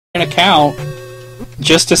account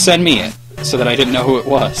just to send me it, so that I didn't know who it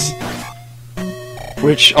was.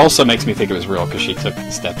 Which also makes me think it was real, because she took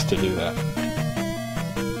steps to do that.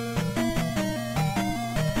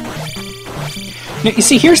 Now, you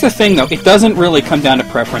see, here's the thing, though. It doesn't really come down to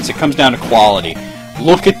preference. It comes down to quality.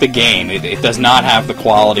 Look at the game. It does not have the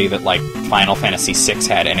quality that, like, Final Fantasy VI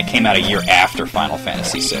had, and it came out a year after Final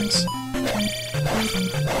Fantasy VI.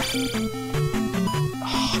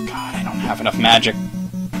 Oh, God, I don't have enough magic.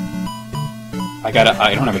 I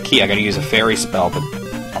don't have a key. I gotta use a fairy spell, but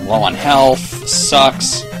I'm low on health.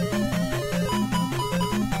 Sucks.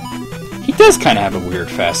 He does kind of have a weird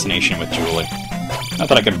fascination with Julie. Not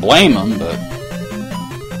that I could blame him, but...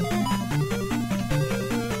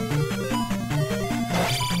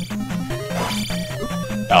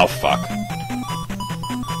 Oh, fuck.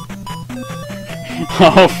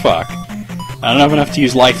 Oh, fuck. I don't have enough to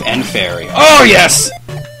use life and fairy. Oh, yes!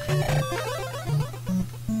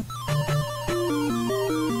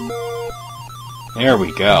 There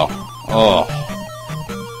we go. Oh.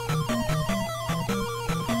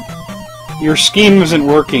 Your scheme isn't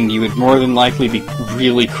working. You would more than likely be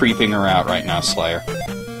really creeping her out right now, Slayer.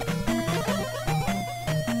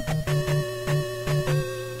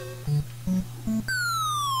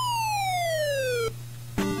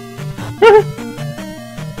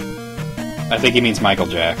 I think he means Michael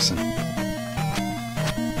Jackson.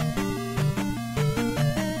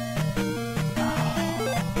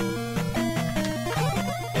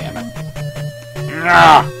 Damn it.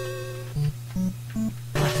 Ah!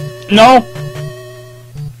 No!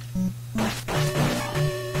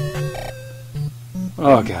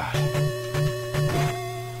 Oh, God.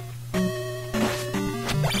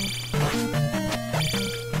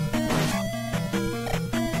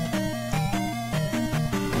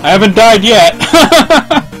 I haven't died yet!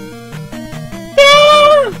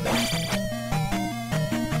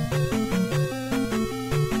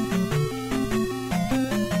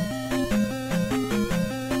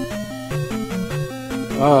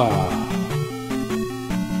 Oh.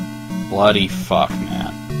 Bloody fuck,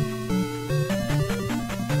 man.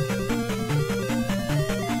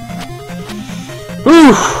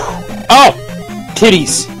 Ooh! Oh!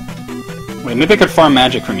 Titties! Wait, maybe I could farm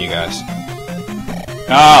magic from you guys.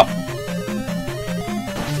 Oh!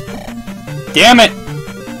 Damn it!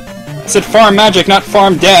 I said farm magic, not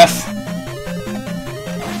farm death!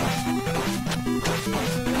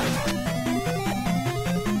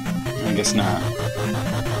 I guess not.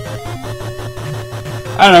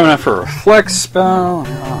 I don't have enough for a reflect spell.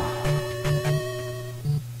 Oh.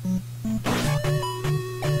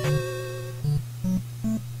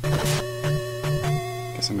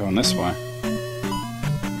 Guess I'm going this way.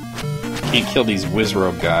 Can't kill these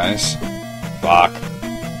Wizrobe guys. Fuck.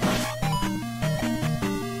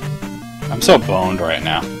 I'm so boned right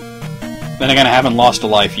now. Then again, I haven't lost a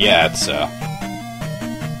life yet, so...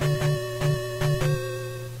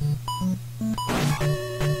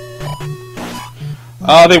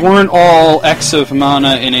 They weren't all X of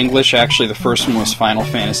Mana in English. Actually, the first one was Final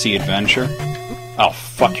Fantasy Adventure. Oh,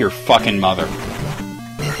 fuck your fucking mother.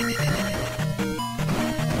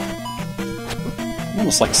 I'm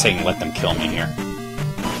almost like saying, let them kill me here.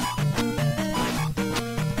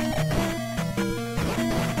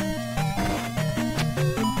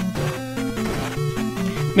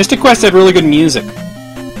 Mystic Quest had really good music.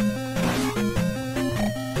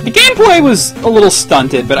 The gameplay was a little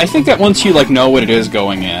stunted, but I think that once you, like, know what it is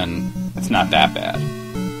going in, it's not that bad.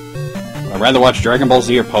 I'd rather watch Dragon Ball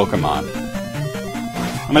Z or Pokemon.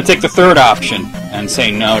 I'm gonna take the third option and say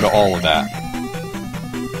no to all of that.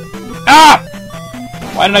 Ah!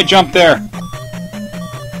 Why did I jump there?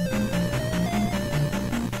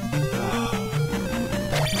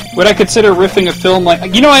 Would I consider riffing a film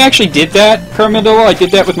like... You know, I actually did that, Kermidilla. I did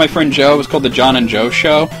that with my friend Joe. It was called The John and Joe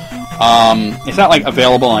Show. It's not, like,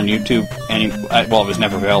 available on YouTube. Well, it was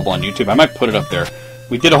never available on YouTube. I might put it up there.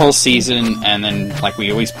 We did a whole season, and then, like, we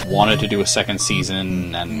always wanted to do a second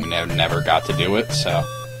season, and we never got to do it, so...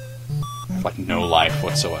 I have, like, no life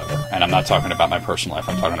whatsoever. And I'm not talking about my personal life.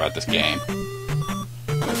 I'm talking about this game.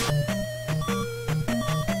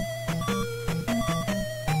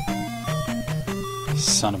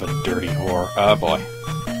 Son of a dirty whore. Oh, boy.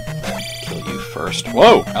 Kill you first.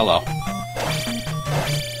 Whoa! Hello.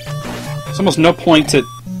 There's almost no point to...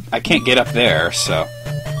 I can't get up there, so...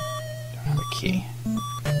 Don't have a key.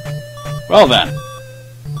 Well, then.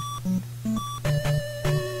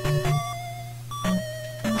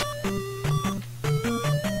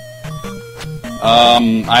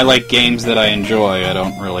 I like games that I enjoy. I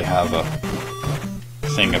don't really have a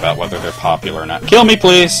thing about whether they're popular or not. Kill me,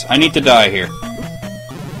 please! I need to die here.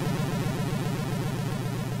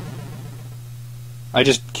 I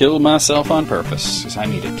just killed myself on purpose, because I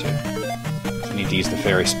needed to. I need to use the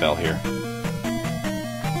fairy spell here.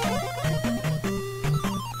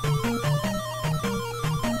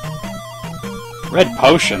 Red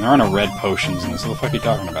potion? There are no red potions in this. What the fuck are you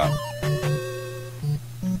talking about?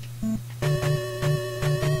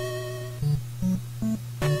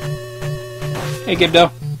 Hey,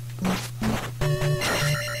 Gibdo.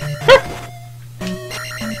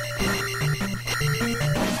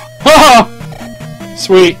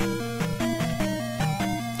 Sweet.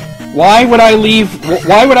 Why would I leave?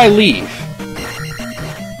 Why would I leave?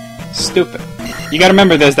 Stupid. You gotta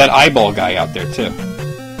remember there's that eyeball guy out there, too.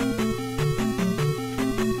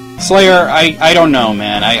 Slayer, I don't know,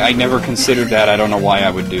 man. I never considered that. I don't know why I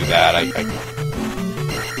would do that.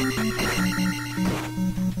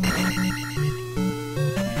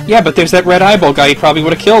 Yeah, but there's that red eyeball guy. He probably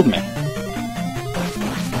would have killed me.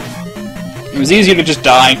 It was easier to just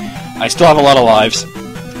die. I still have a lot of lives.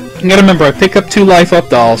 You gotta remember, I pick up 2 life up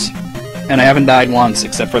dolls, and I haven't died once,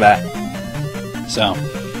 except for that. So.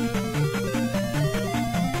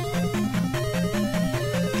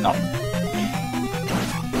 Oh.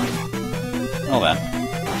 Well then.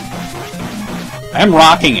 I'm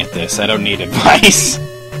rocking at this, I don't need advice.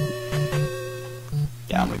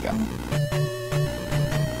 Down we go.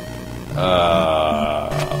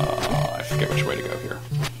 I forget which way to go here.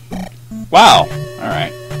 Wow!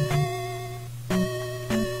 Alright.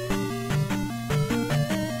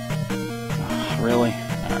 Really?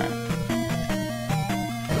 Alright.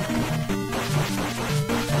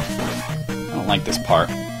 I don't like this part.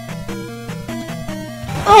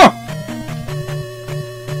 Oh!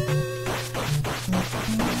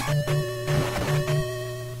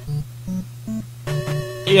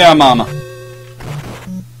 Yeah, mama.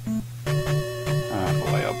 Oh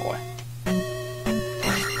boy, oh boy.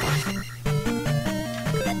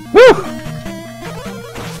 Woo!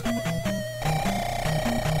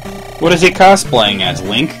 What is he cosplaying as,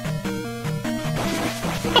 Link?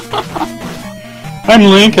 I'm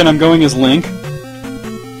Link and I'm going as Link.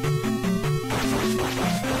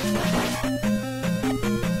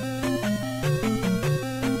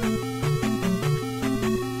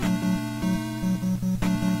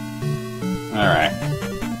 Alright.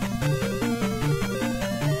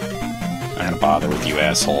 I'm not gonna bother with you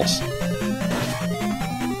assholes.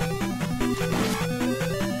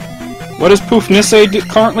 What is Poof Nisse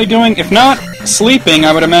currently doing? If not sleeping,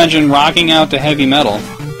 I would imagine rocking out to heavy metal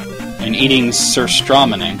and eating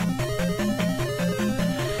surströmming.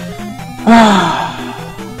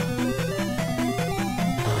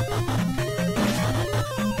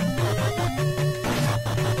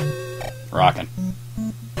 Rocking.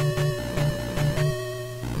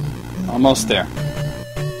 Almost there.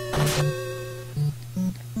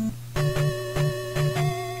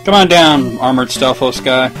 Come on down, Armored Stelphos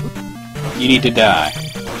guy. You need to die.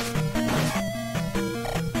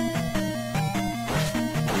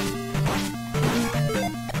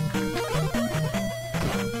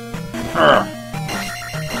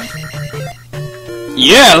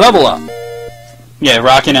 Yeah, level up! Yeah,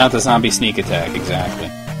 rocking out the zombie sneak attack, exactly.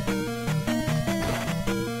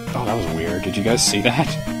 Oh, that was weird. Did you guys see that?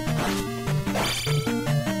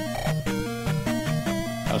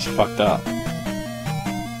 That was fucked up.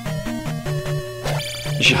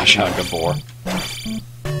 Zsa Zsa Gabor.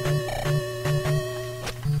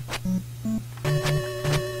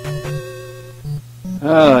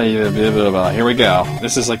 Oh, yeah, blah, blah, blah. Here we go.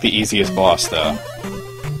 This is like the easiest boss, though.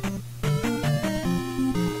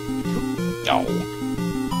 Oh.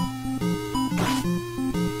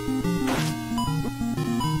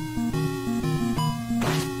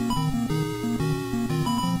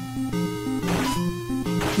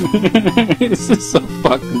 This is so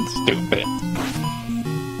fucking stupid.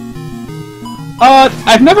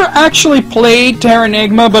 I've never actually played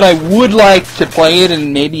Terranigma, but I would like to play it,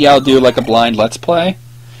 and maybe I'll do like a blind Let's Play.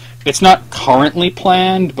 It's not currently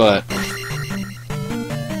planned, but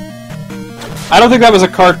I don't think that was a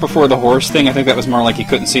cart before the horse thing. I think that was more like he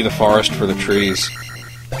couldn't see the forest for the trees.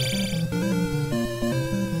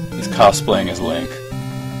 He's cosplaying as Link.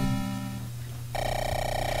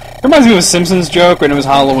 It reminds me of a Simpsons joke when it was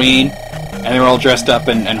Halloween, and they were all dressed up,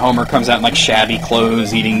 and Homer comes out in like shabby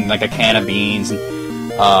clothes, eating like a can of beans, and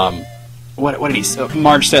what did he say?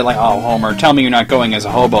 Marge said like, "Oh, Homer, tell me you're not going as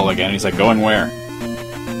a hobo again." And he's like, "Going where?"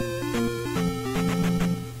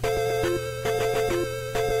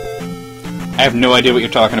 I have no idea what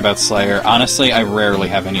you're talking about, Slayer. Honestly, I rarely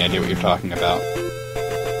have any idea what you're talking about.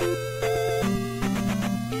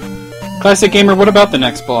 Classic Gamer, what about the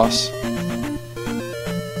next boss?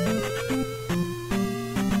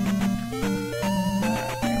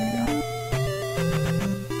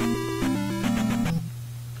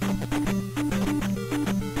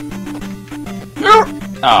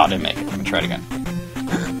 Oh, didn't make it. Let me try it again.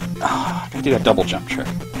 Oh, gotta do that double jump trick.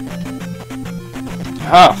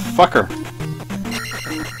 Ah, fucker.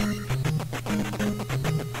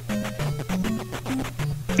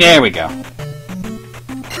 There we go.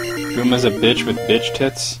 Gooma's a bitch with bitch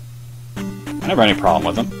tits. I never had any problem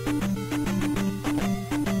with him.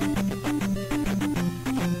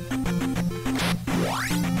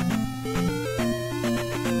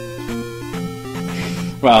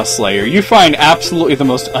 Wow, Slayer, you find absolutely the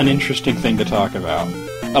most uninteresting thing to talk about.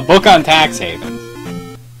 A book on tax havens.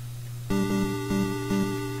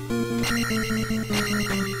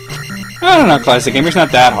 I don't know, Classic Gamer's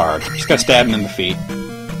not that hard. Just gotta stab him in the feet.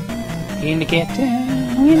 In the get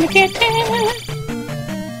down, in the get down.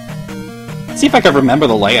 Let's see if I can remember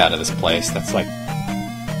the layout of this place. That's like...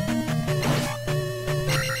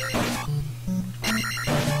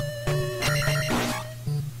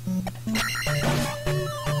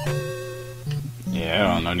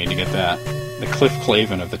 Yeah, no need to get that. The Cliff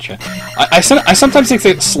Clavin of the chat. I sometimes think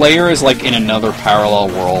that Slayer is like in another parallel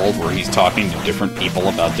world where he's talking to different people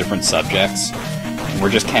about different subjects, and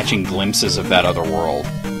we're just catching glimpses of that other world.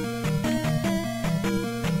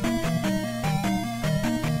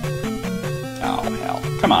 Oh, hell.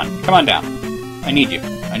 Come on. Come on down. I need you.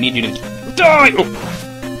 I need you to die! Oh.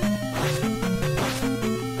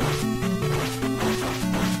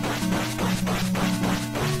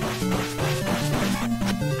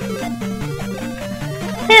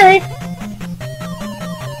 Harry!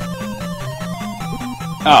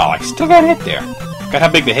 Oh, I still got hit there. Got how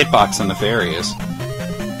big the hitbox on the fairy is.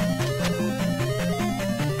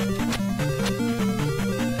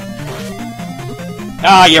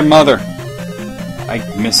 Ah, your mother! I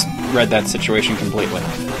misread that situation completely.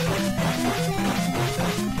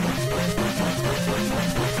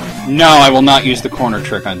 No, I will not use the corner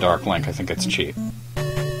trick on Dark Link. I think it's cheap.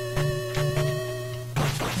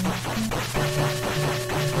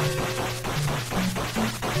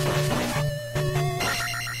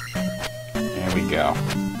 There we go.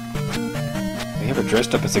 Have you ever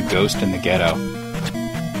dressed up as a ghost in the ghetto?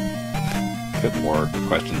 Good lord, the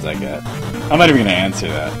questions I get. I'm not even going to answer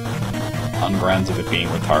that. On grounds of it being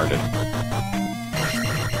retarded.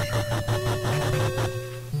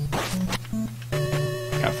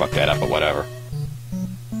 Kinda fucked that up, but whatever.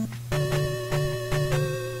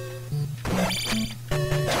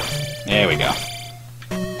 There we go.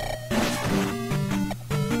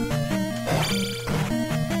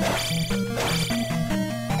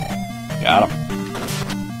 Got him.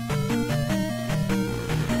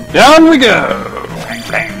 Down we go! Bang,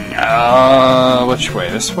 bang. Which way?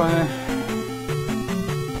 This way?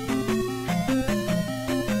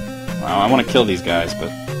 Well, I want to kill these guys,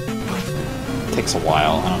 but it takes a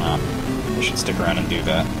while. I don't know. I should stick around and do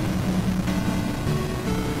that.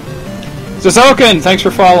 Zazokin! Thanks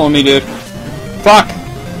for following me, dude. Fuck!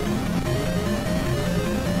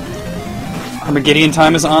 Armageddon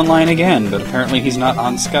Time is online again, but apparently he's not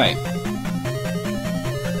on Skype.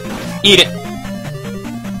 Eat it!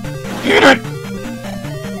 Eat it!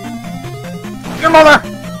 Your mother!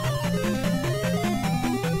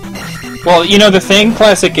 Well, you know, the thing,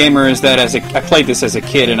 Classic Gamer, is that I played this as a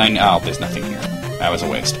kid, and oh, there's nothing here. That was a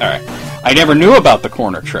waste. Alright. I never knew about the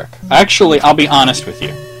corner trick. Actually, I'll be honest with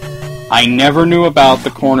you. I never knew about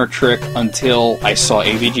the corner trick until I saw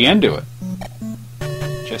AVGN do it.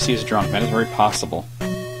 Jesse is drunk. That is very possible. I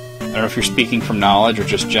don't know if you're speaking from knowledge or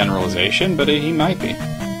just generalization, but he might be.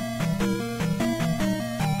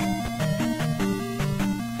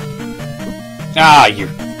 Ah, you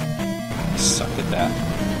sucked at that.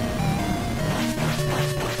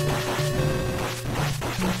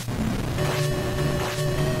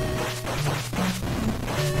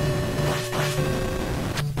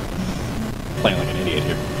 Playing like an idiot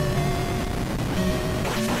here.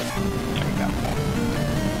 There we go.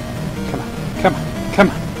 Come on, come on, come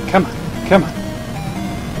on, come on, come on.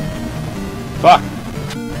 Fuck.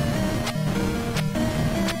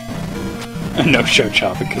 No show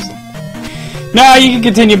chopping, because... Nah, you can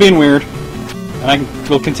continue being weird. And I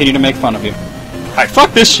will continue to make fun of you. Alright,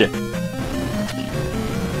 fuck this shit.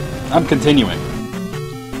 I'm continuing.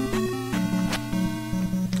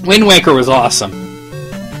 Wind Waker was awesome.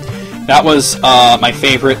 That was my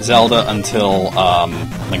favorite Zelda until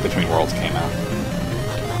Link Between Worlds came out.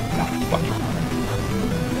 God, fuck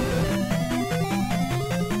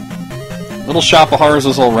you. Little Shop of Horrors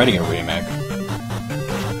was already a remake.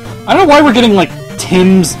 I don't know why we're getting, like,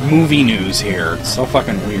 Tim's movie news here. It's so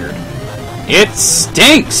fucking weird. It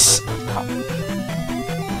stinks! Oh.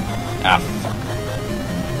 Ah, fuck.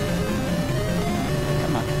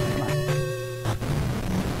 Come on, come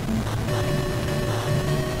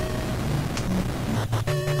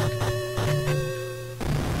on.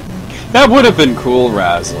 That would have been cool,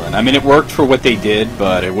 Razlin. I mean, it worked for what they did,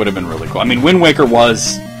 but it would have been really cool. I mean, Wind Waker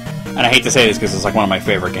was, and I hate to say this because it's like one of my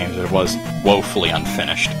favorite games, but it was woefully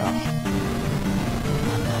unfinished. Ugh.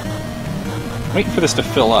 Waiting for this to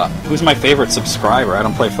fill up. Who's my favorite subscriber? I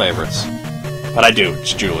don't play favorites. But I do.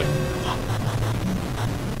 It's Julie.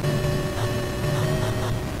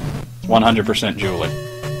 100% Julie.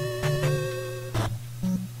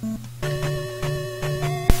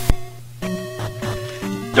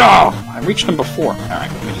 Oh! I reached him before. Alright,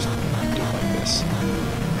 let me just do it like this.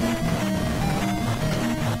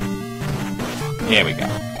 There we go.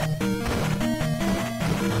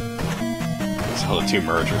 So the two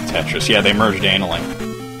merge with Tetris. Yeah, they merged anally.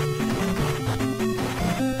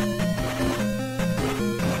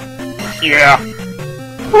 Yeah!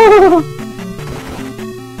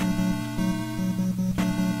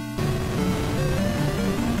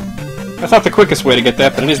 That's not the quickest way to get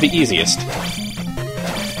that, but it is the easiest.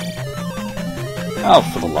 Oh,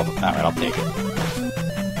 for the love of... Alright, I'll take it.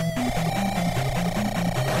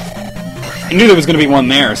 I knew there was going to be one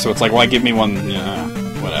there, so it's like, why give me one...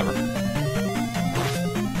 whatever.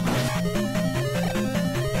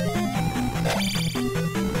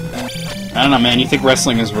 I don't know, man. You think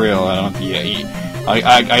wrestling is real. I don't... Yeah,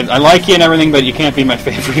 I like you and everything, but you can't be my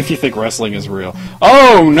favorite if you think wrestling is real.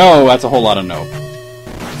 Oh, no! That's a whole lot of no.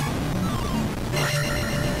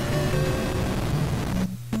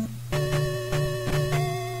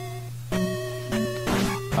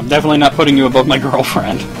 I'm definitely not putting you above my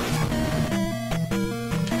girlfriend.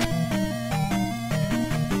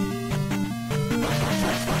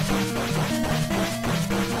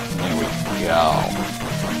 There we go.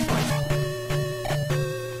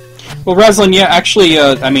 Well, Reslin, yeah, actually,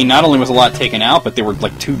 I mean, not only was a lot taken out, but there were,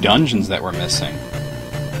 like, 2 dungeons that were missing.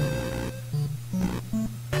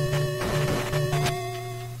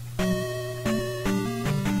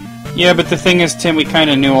 Yeah, but the thing is, Tim, we kind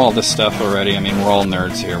of knew all this stuff already. I mean, we're all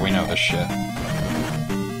nerds here. We know this shit.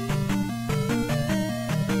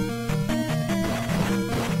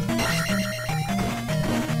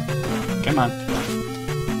 Come on.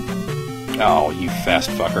 Oh, you fast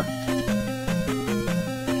fucker.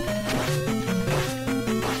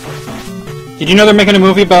 Did you know they're making a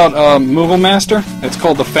movie about Moogle Master? It's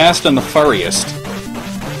called The Fast and the Furriest.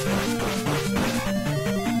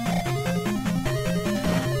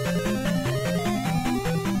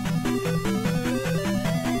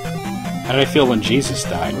 How did I feel when Jesus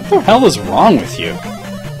died? What the hell is wrong with you?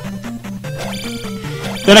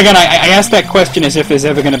 Then again, I asked that question as if there's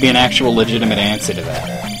ever going to be an actual legitimate answer to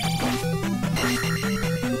that.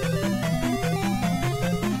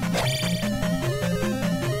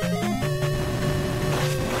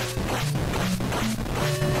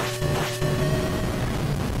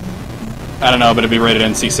 I don't know, but it'd be rated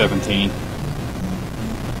NC-17.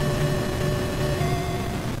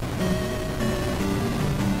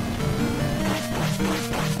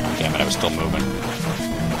 Damn it, I was still moving.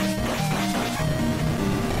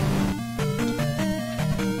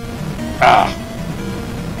 Ah!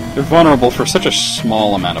 They're vulnerable for such a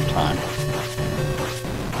small amount of time.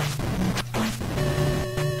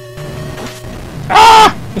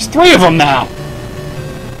 Ah! There's 3 of them now!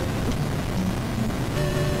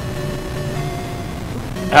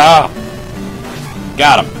 Ah!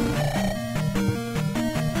 Got him.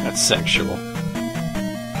 That's sexual.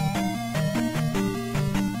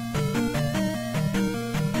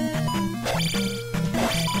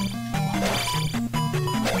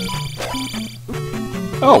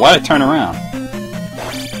 Oh, why did it turn around?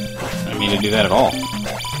 I didn't mean to do that at all.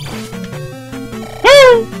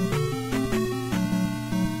 Woo!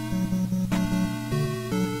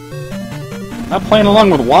 Not playing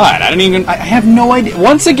along with what? I have no idea.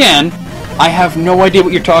 Once again, I have no idea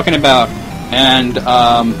what you're talking about. And,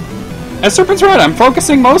 as Serpent's right, I'm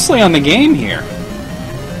focusing mostly on the game here.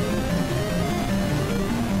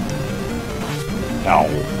 No.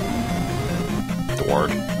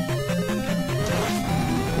 Dord.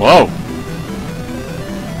 Whoa!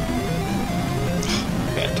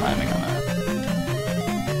 Bad timing on that.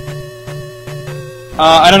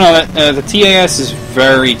 I don't know, the TAS is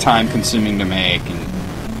very time-consuming to make, and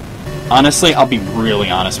honestly, I'll be really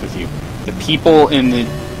honest with you. The people in the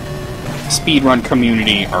speedrun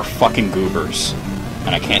community are fucking goobers,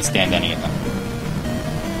 and I can't stand any of them.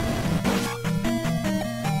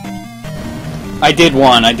 I did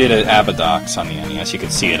an Abadox on the NES. You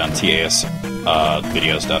could see it on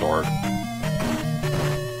TASvideos.org.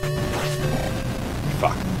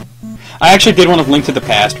 Fuck. I actually did one with Link to the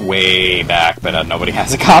Past way back, but nobody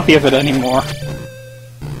has a copy of it anymore.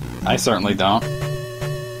 I certainly don't.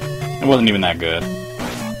 It wasn't even that good.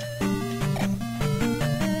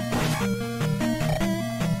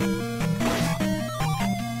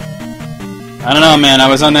 I don't know, man. I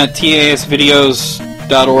was on that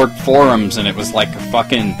TASvideos.org forums, and it was like a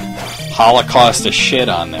fucking holocaust of shit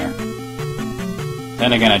on there.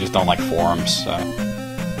 Then again, I just don't like forums, so...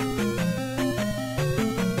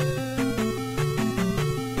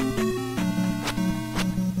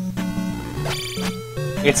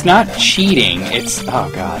 It's not cheating, it's...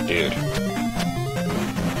 Oh god, dude.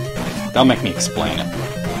 Don't make me explain it.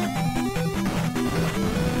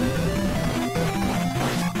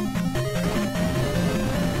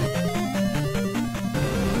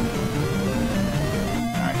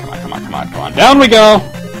 Alright, come on, come on, come on, come on. Down we go!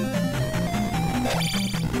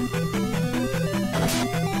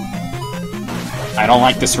 I don't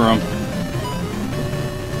like this room.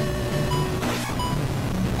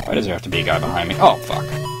 Why does there have to be a guy behind me? Oh, fuck.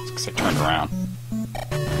 It's because I turned around.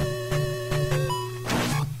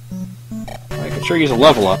 I could sure use a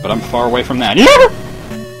level up, but I'm far away from that.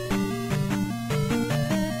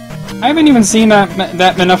 I haven't even seen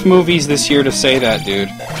that enough movies this year to say that, dude.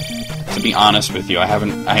 To be honest with you, I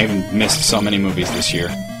haven't missed so many movies this year.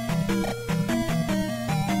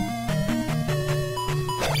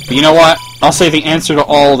 But you know what? I'll say the answer to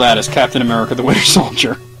all of that is Captain America: The Winter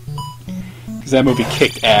Soldier. Because that movie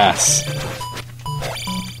kicked ass.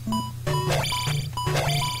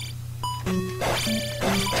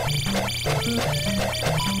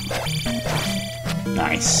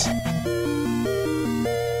 Nice.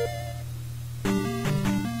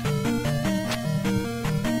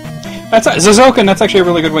 That's Zozoken. That's actually a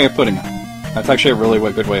really good way of putting it. That's actually a really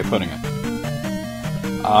good way of putting it.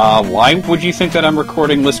 Why would you think that I'm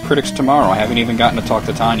recording List Critics tomorrow? I haven't even gotten to talk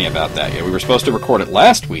to Tanya about that yet. We were supposed to record it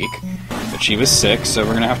last week, but she was sick, so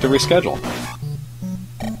we're gonna have to reschedule.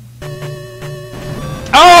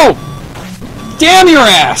 Oh! Damn your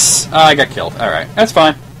ass! Oh, I got killed. Alright, that's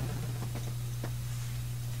fine.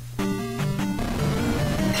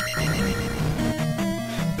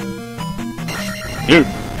 You.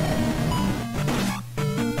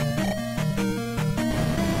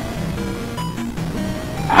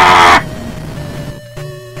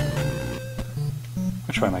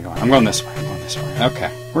 Which way am I going? I'm going this way. I'm going this way.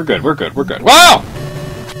 Okay. We're good. We're good. We're good. Wow!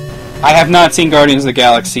 I have not seen Guardians of the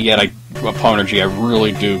Galaxy yet. Ponergy, I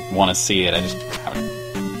really do want to see it. I just have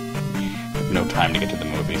no time to get to the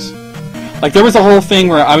movies. Like, there was a whole thing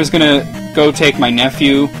where I was going to go take my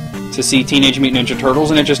nephew to see Teenage Mutant Ninja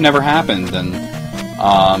Turtles, and it just never happened. And,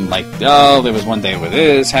 there was one day where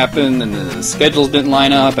this happened, and the schedules didn't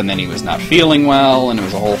line up, and then he was not feeling well, and it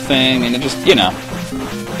was a whole thing, and it just, you know...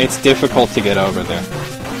 It's difficult to get over there.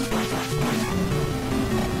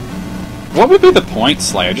 What would be the point,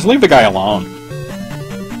 Slayer? Just leave the guy alone.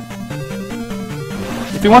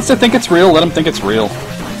 If he wants to think it's real, let him think it's real.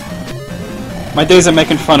 My days of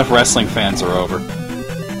making fun of wrestling fans are over.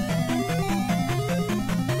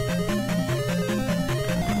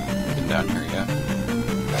 Been down here yet?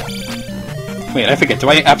 Wait, I forget. Do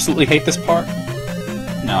I absolutely hate this part?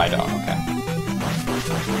 No, I don't. Okay.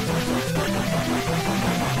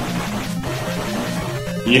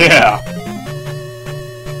 Yeah!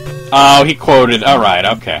 Oh, he quoted. Alright,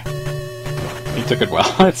 okay. He took it well.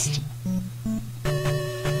 It's...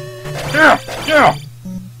 Yeah! Yeah!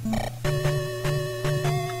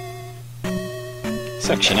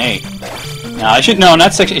 Section 8. No, I should... No,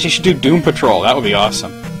 not Section 8. You should do Doom Patrol. That would be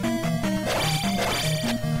awesome.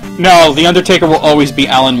 No, The Undertaker will always be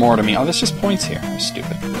Alan Moore to me. Oh, there's just points here. I'm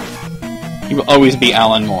stupid. He will always be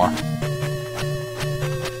Alan Moore.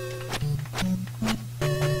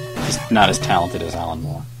 Not as talented as Alan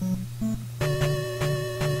Moore.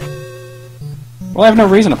 Well, I have no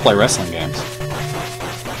reason to play wrestling games.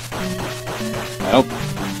 Nope.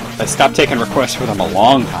 I stopped taking requests for them a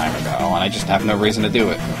long time ago, and I just have no reason to do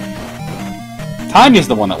it. Tanya's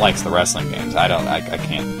the one that likes the wrestling games. I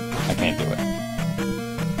can't do it.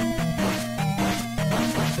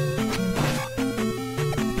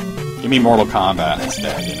 Give me Mortal Kombat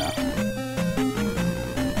instead, you know.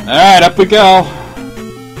 Alright, up we go!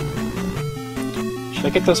 Should I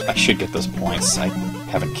get those? I should get those points. I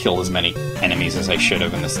haven't killed as many enemies as I should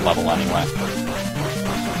have in this level anyway.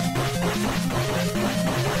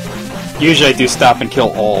 Usually I do stop and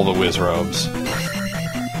kill all the Wizrobes.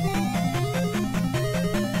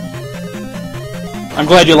 I'm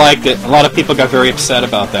glad you liked it. A lot of people got very upset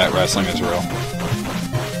about that, Wrestling is Real.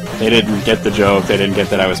 They didn't get the joke, they didn't get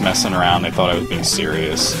that I was messing around, they thought I was being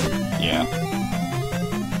serious. Yeah.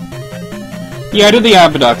 Yeah, I did the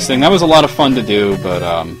Abaddux thing. That was a lot of fun to do, but,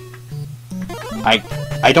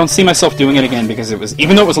 I don't see myself doing it again because it was...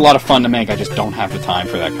 Even though it was a lot of fun to make, I just don't have the time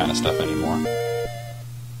for that kind of stuff anymore.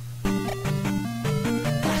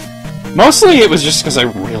 Mostly it was just because I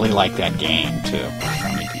really like that game, too. I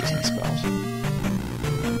don't need to use any spells.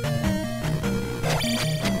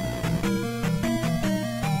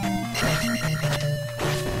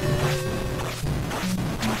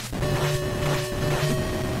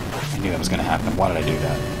 Why did I do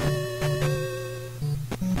that?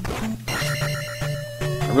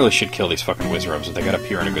 I really should kill these fucking Wizrobes, but they gotta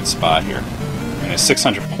appear in a good spot here. And there's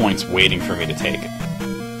 600 points waiting for me to take it.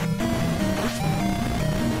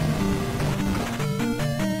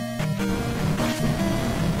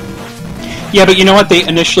 Yeah, but you know what? They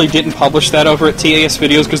initially didn't publish that over at TAS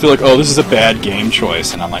Videos because they're like, oh, this is a bad game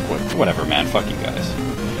choice. And I'm like, whatever, man. Fuck you guys.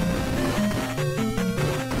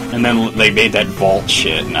 And then they made that vault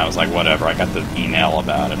shit, and I was like, whatever. I got the email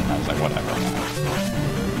about it, and I was like, whatever.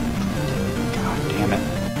 God damn it.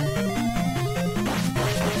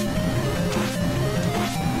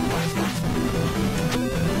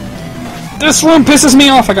 This room pisses me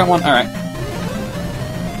off. I got one. Alright.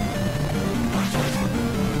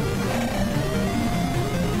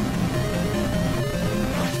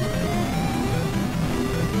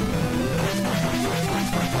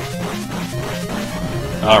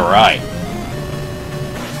 Alright.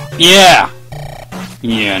 Yeah!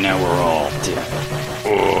 Yeah, now we're all dead.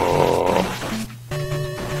 Oh.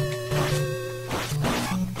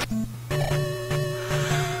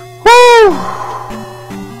 Woo!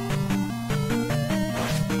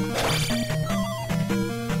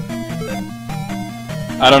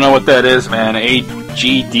 I don't know what that is, man.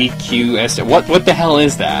 AGDQS. What the hell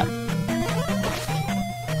is that?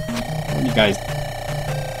 What are you guys...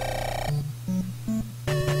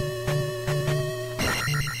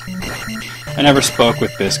 I never spoke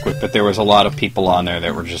with Bisquick, but there was a lot of people on there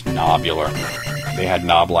that were just knobular. They had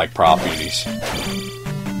knob-like properties.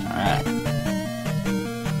 Alright.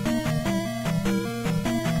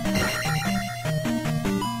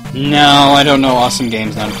 No, I don't know Awesome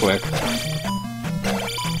Games Done Quick.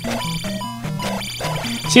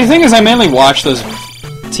 See, the thing is, I mainly watch those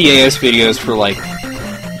TAS videos for, like,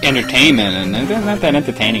 entertainment, and they're not that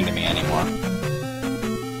entertaining to me anymore.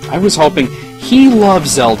 I was hoping... He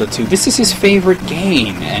loves Zelda 2. This is his favorite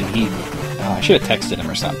game, and he... Oh, I should have texted him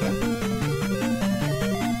or something.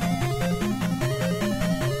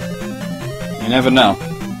 You never know.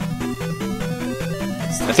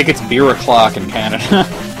 I think it's beer o'clock in Canada.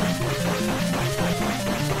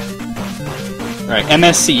 Right,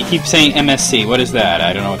 MSC. You keep saying MSC. What is that?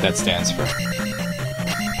 I don't know what that stands for.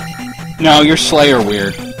 No, you're Slayer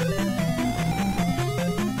weird.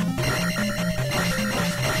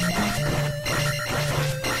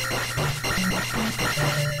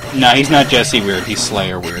 No, he's not Jesse weird, he's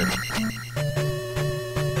Slayer weird.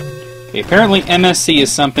 Okay, apparently MSC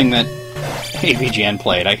is something that AVGN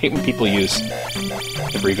played. I hate when people use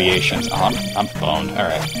abbreviations. Oh, I'm boned.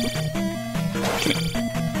 Alright.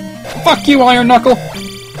 Fuck you, Iron Knuckle!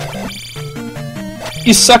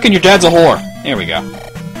 You suck and your dad's a whore. There we go.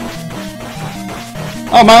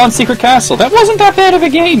 Oh, Milan's Secret Castle. That wasn't that bad of a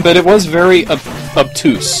game, but it was very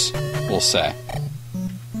obtuse, we'll say.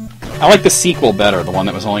 I like the sequel better, the one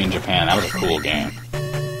that was only in Japan. That was a cool game.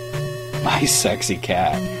 My sexy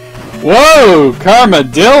cat. Whoa,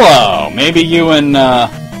 Carmadillo! Maybe you and,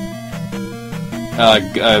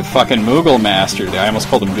 fucking Moogle Master, I almost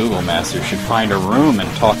called him Google Master, should find a room and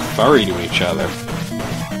talk furry to each other.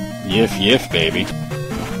 Yiff yiff, baby.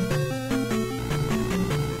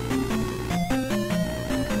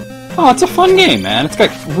 Oh, it's a fun game, man. It's got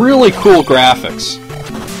really cool graphics.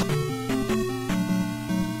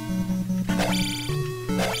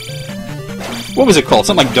 What was it called?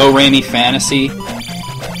 Something like Do Re Mi Fantasy?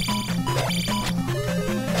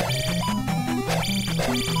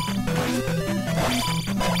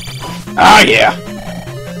 Ah, yeah!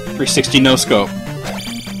 360 no scope.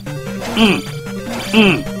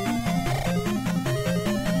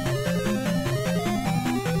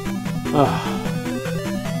 Ah!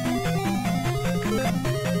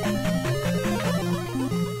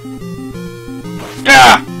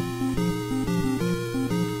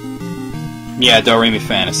 Yeah, Do Re Mi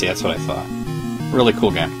Fantasy, that's what I thought. Really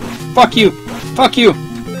cool game. Fuck you! Fuck you!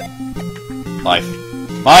 Life.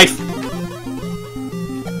 Life!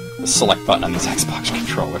 The select button on these Xbox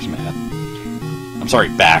controllers, man. I'm sorry,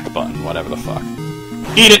 back button, whatever the fuck.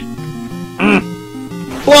 Eat it!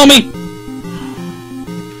 Blow me!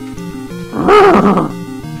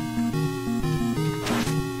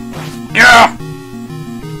 Yeah!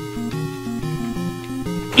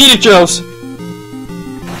 Eat it, Joes!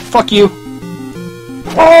 Fuck you!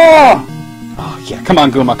 Oh! Oh, yeah, come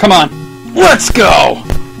on, Guma, come on! Let's go!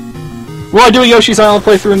 Will I do a Yoshi's Island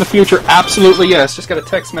playthrough in the future? Absolutely yes. Just got a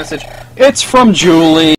text message. It's from Julie.